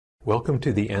Welcome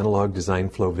to the Analog Design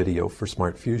Flow video for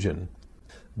SmartFusion.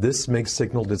 This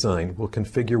mixed-signal design will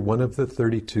configure one of the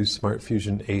 32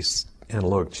 SmartFusion ACE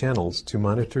analog channels to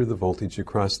monitor the voltage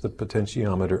across the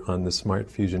potentiometer on the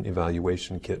SmartFusion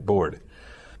evaluation kit board.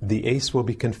 The ACE will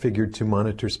be configured to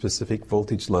monitor specific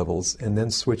voltage levels and then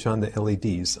switch on the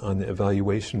LEDs on the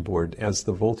evaluation board as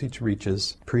the voltage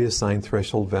reaches pre-assigned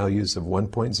threshold values of 1.0,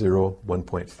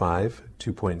 1.5,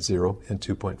 2.0, and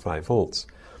 2.5 volts.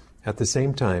 At the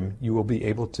same time, you will be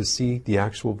able to see the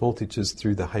actual voltages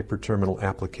through the hyperterminal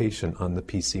application on the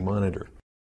PC monitor.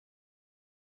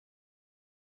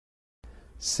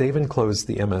 Save and close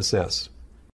the MSS.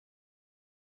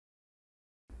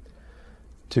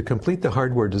 To complete the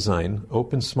hardware design,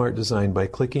 open Smart Design by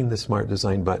clicking the Smart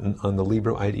Design button on the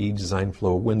Libre IDE Design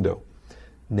Flow window.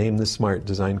 Name the Smart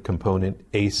Design component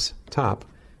ACE Top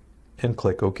and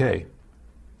click OK.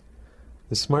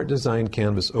 The Smart Design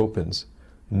canvas opens.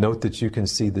 Note that you can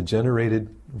see the generated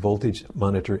voltage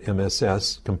monitor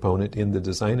MSS component in the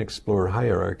Design Explorer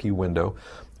hierarchy window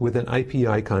with an IP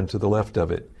icon to the left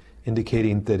of it,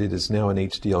 indicating that it is now an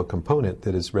HDL component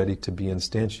that is ready to be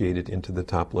instantiated into the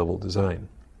top-level design.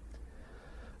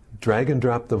 Drag and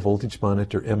drop the voltage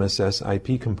monitor MSS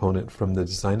IP component from the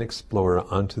Design Explorer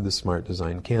onto the Smart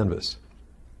Design canvas.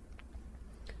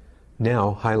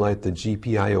 Now highlight the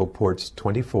GPIO ports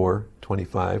 24,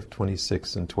 25,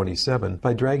 26, and 27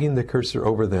 by dragging the cursor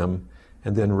over them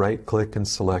and then right-click and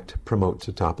select Promote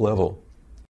to Top Level.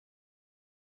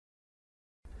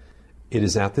 It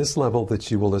is at this level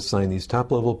that you will assign these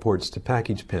top-level ports to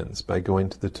package pins by going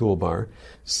to the toolbar,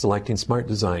 selecting Smart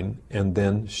Design, and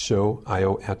then Show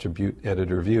I/O Attribute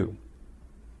Editor View.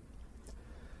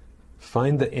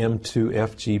 Find the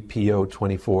M2FGPO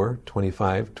 24,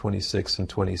 25, 26, and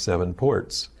 27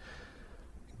 ports.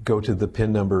 Go to the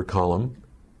pin number column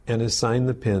and assign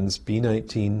the pins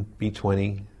B19,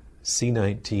 B20,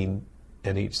 C19,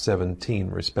 and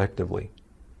H17 respectively.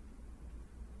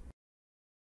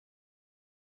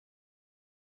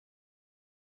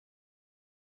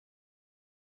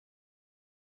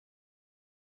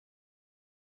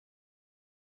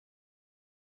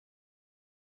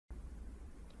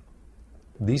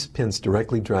 These pins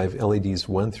directly drive LEDs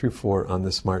 1 through 4 on the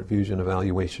SmartFusion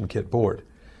evaluation kit board.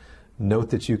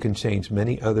 Note that you can change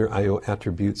many other I/O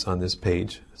attributes on this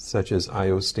page, such as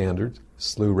I/O standard,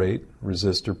 slew rate,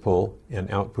 resistor pull, and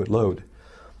output load.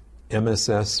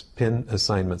 MSS pin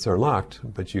assignments are locked,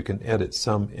 but you can edit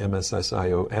some MSS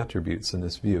I/O attributes in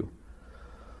this view.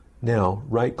 Now,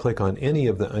 right-click on any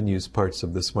of the unused parts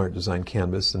of the Smart Design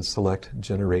canvas and select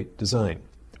Generate Design.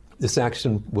 This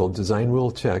action will design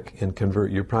rule check and convert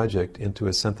your project into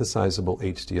a synthesizable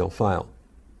HDL file.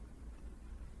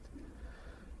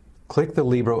 Click the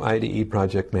Libre IDE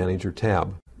Project Manager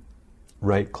tab.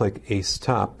 Right-click ACE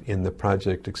Top in the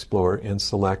Project Explorer and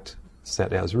select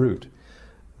Set as Root.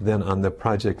 Then on the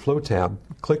Project Flow tab,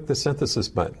 click the Synthesis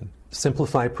button.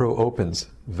 Simplify Pro opens.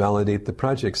 Validate the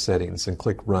project settings and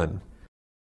click Run.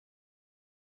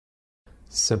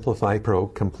 Simplify Pro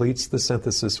completes the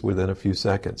synthesis within a few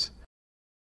seconds.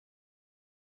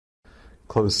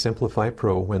 Close Simplify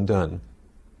Pro when done.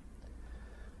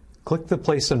 Click the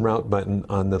Place and Route button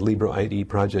on the Libre IDE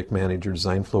Project Manager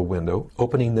Design Flow window,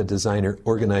 opening the Designer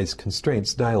Organize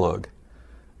Constraints dialog.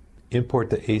 Import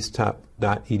the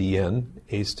acetop.edn,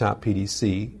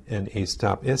 acetop.pdc, and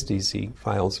acetop.sdc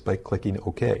files by clicking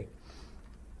OK.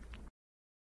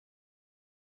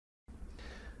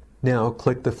 Now,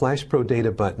 click the Flash Pro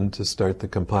Data button to start the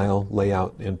compile,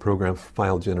 layout, and program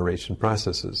file generation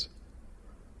processes.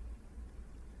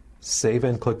 Save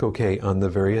and click OK on the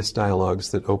various dialogues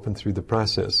that open through the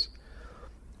process.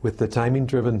 With the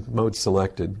timing-driven mode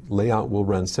selected, layout will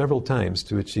run several times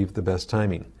to achieve the best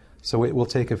timing, so it will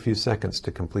take a few seconds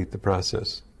to complete the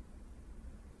process.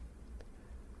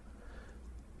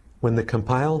 When the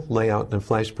Compile, Layout, and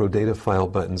Flash Pro Data file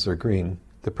buttons are green,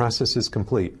 the process is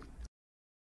complete.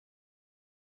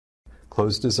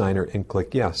 Close Designer and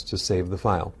click Yes to save the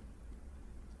file.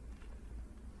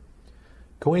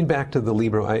 Going back to the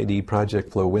Libre IDE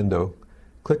Project Flow window,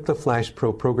 click the Flash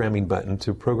Pro Programming button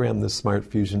to program the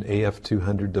SmartFusion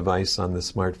AF200 device on the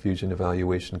SmartFusion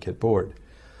Evaluation Kit board.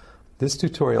 This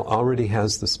tutorial already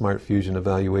has the SmartFusion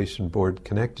Evaluation board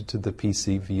connected to the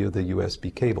PC via the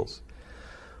USB cables.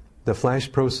 The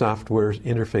Flash Pro software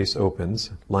interface opens.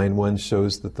 Line 1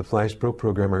 shows that the Flash Pro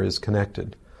programmer is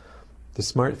connected. The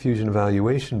SmartFusion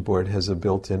Evaluation board has a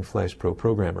built-in Flash Pro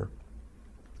programmer.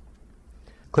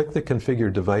 Click the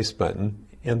Configure Device button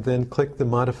and then click the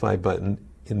Modify button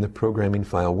in the Programming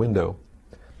File window.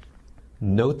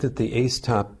 Note that the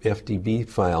AceTop FDB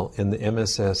file and the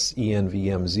MSS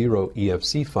ENVM0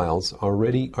 EFC files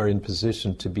already are in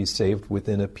position to be saved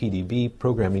within a PDB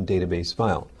programming database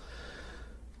file.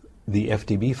 The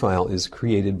FDB file is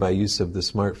created by use of the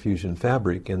SmartFusion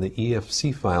fabric, and the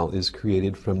EFC file is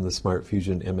created from the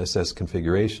SmartFusion MSS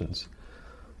configurations.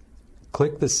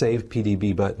 Click the Save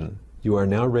PDB button. You are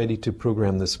now ready to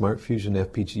program the SmartFusion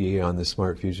FPGA on the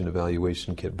SmartFusion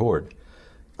Evaluation Kit board.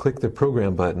 Click the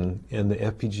Program button, and the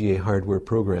FPGA hardware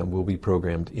program will be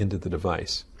programmed into the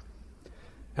device.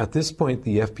 At this point,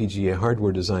 the FPGA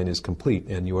hardware design is complete,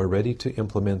 and you are ready to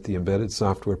implement the embedded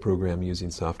software program using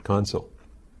Soft Console.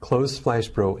 Close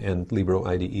FlashPro and Libro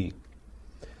IDE.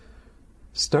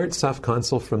 Start Soft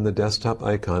Console from the desktop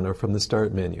icon or from the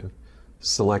Start menu.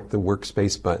 Select the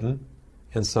Workspace button,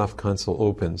 and Soft Console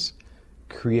opens.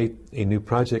 Create a new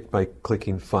project by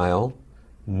clicking File,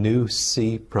 New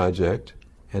C Project,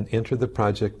 and enter the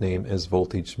project name as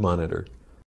Voltage Monitor.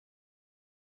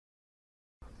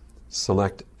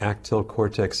 Select Actel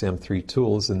Cortex M3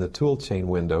 Tools in the Tool Chain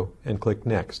window and click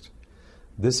Next.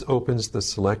 This opens the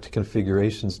Select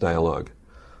Configurations dialog.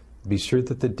 Be sure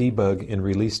that the Debug and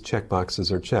Release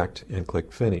checkboxes are checked and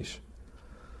click Finish.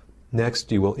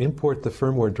 Next, you will import the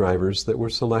firmware drivers that were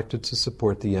selected to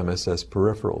support the MSS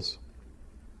peripherals.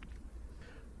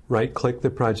 Right-click the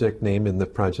project name in the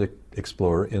Project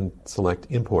Explorer and select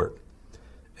Import.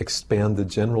 Expand the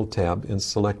General tab and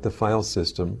select the File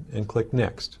System and click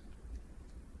Next.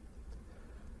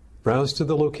 Browse to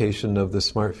the location of the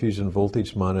SmartFusion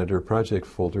Voltage Monitor project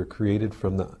folder created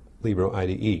from the Libro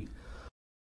IDE.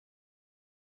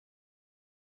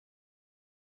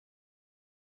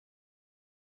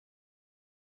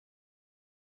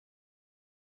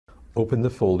 Open the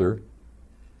folder,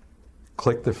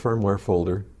 click the Firmware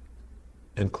folder,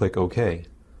 and click OK.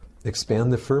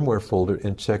 Expand the Firmware folder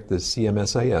and check the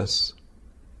CMSIS,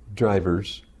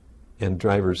 Drivers, and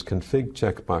Drivers Config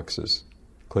checkboxes.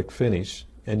 Click Finish,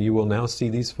 and you will now see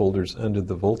these folders under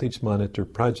the Voltage Monitor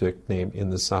project name in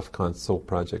the Soft Console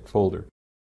project folder.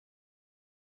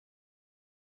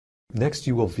 Next,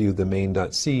 you will view the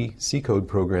main.c C code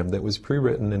program that was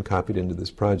pre-written and copied into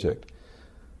this project.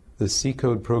 The C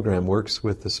code program works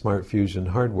with the SmartFusion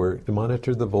hardware to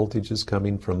monitor the voltages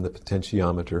coming from the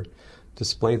potentiometer,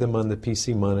 display them on the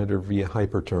PC monitor via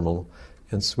hyperterminal,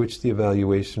 and switch the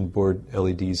evaluation board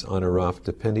LEDs on or off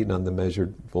depending on the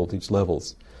measured voltage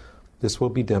levels. This will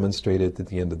be demonstrated at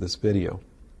the end of this video.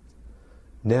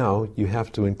 Now you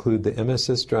have to include the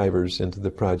MSS drivers into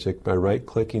the project by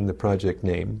right-clicking the project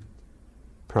name,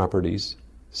 Properties,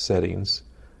 Settings,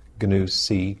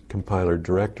 GNU-C Compiler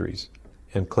Directories,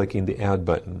 and clicking the Add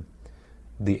button.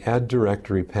 The Add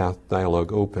Directory Path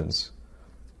dialog opens.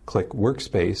 Click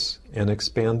Workspace and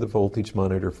expand the Voltage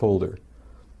Monitor folder.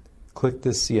 Click the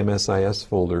CMSIS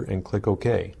folder and click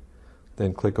OK.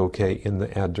 Then click OK in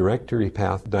the Add Directory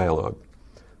Path dialog.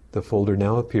 The folder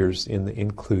now appears in the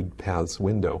Include Paths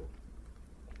window.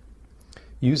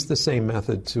 Use the same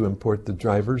method to import the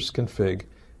drivers config,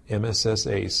 MSS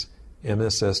ACE,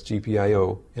 MSS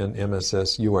GPIO, and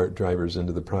MSS UART drivers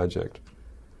into the project.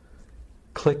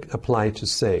 Click Apply to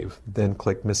save, then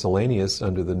click Miscellaneous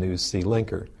under the new C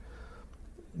linker.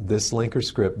 This linker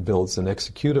script builds an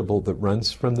executable that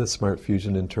runs from the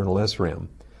SmartFusion internal SRAM.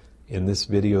 In this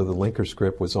video, the linker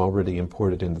script was already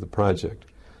imported into the project.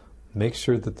 Make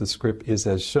sure that the script is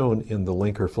as shown in the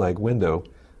linker flag window,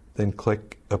 then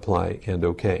click Apply and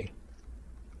OK.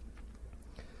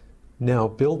 Now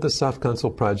build the Soft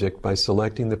Console project by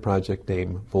selecting the project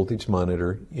name Voltage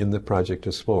Monitor in the Project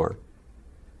Explorer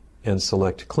and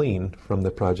select Clean from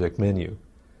the project menu.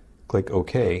 Click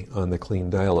OK on the Clean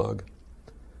dialog.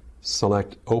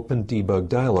 Select Open Debug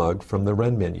dialog from the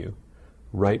Run menu.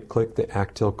 Right-click the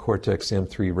Actel Cortex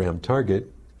M3 RAM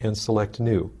target and select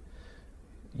New.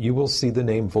 You will see the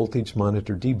name Voltage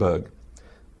Monitor Debug.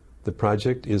 The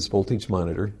project is Voltage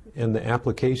Monitor and the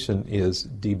application is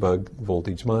Debug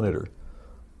Voltage Monitor.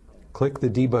 Click the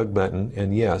Debug button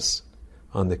and Yes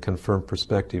on the Confirm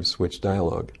Perspective Switch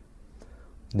dialog.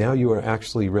 Now you are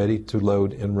actually ready to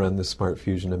load and run the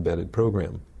SmartFusion embedded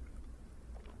program.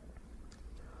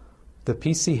 The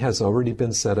PC has already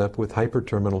been set up with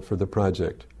hyperterminal for the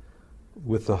project.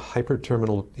 With the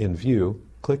hyperterminal in view,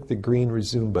 click the green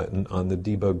Resume button on the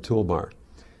Debug toolbar,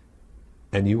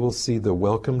 and you will see the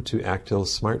Welcome to Actel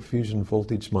SmartFusion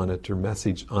Voltage Monitor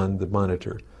message on the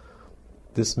monitor.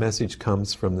 This message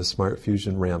comes from the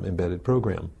SmartFusion RAM embedded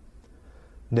program.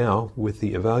 Now, with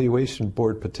the evaluation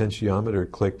board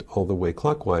potentiometer clicked all the way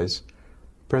clockwise,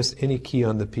 press any key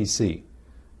on the PC.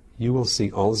 You will see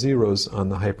all zeros on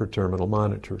the hyperterminal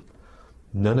monitor.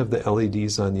 None of the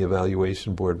LEDs on the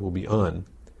evaluation board will be on.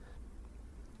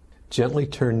 Gently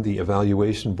turn the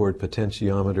evaluation board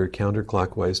potentiometer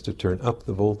counterclockwise to turn up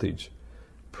the voltage.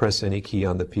 Press any key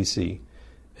on the PC,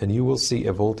 and you will see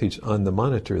a voltage on the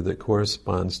monitor that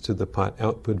corresponds to the pot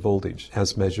output voltage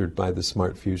as measured by the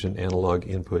SmartFusion analog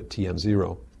input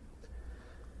TM0.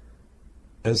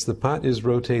 As the pot is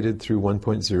rotated through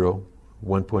 1.0,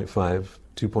 1.5,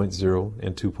 2.0,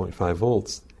 and 2.5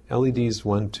 volts, LEDs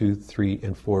 1, 2, 3,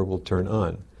 and 4 will turn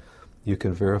on. You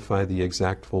can verify the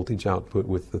exact voltage output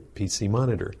with the PC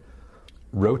monitor.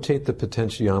 Rotate the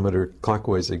potentiometer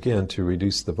clockwise again to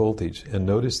reduce the voltage, and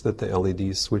notice that the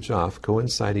LEDs switch off,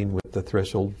 coinciding with the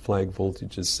threshold flag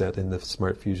voltages set in the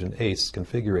SmartFusion ACE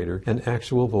configurator, and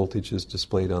actual voltage is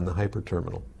displayed on the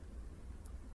hyperterminal.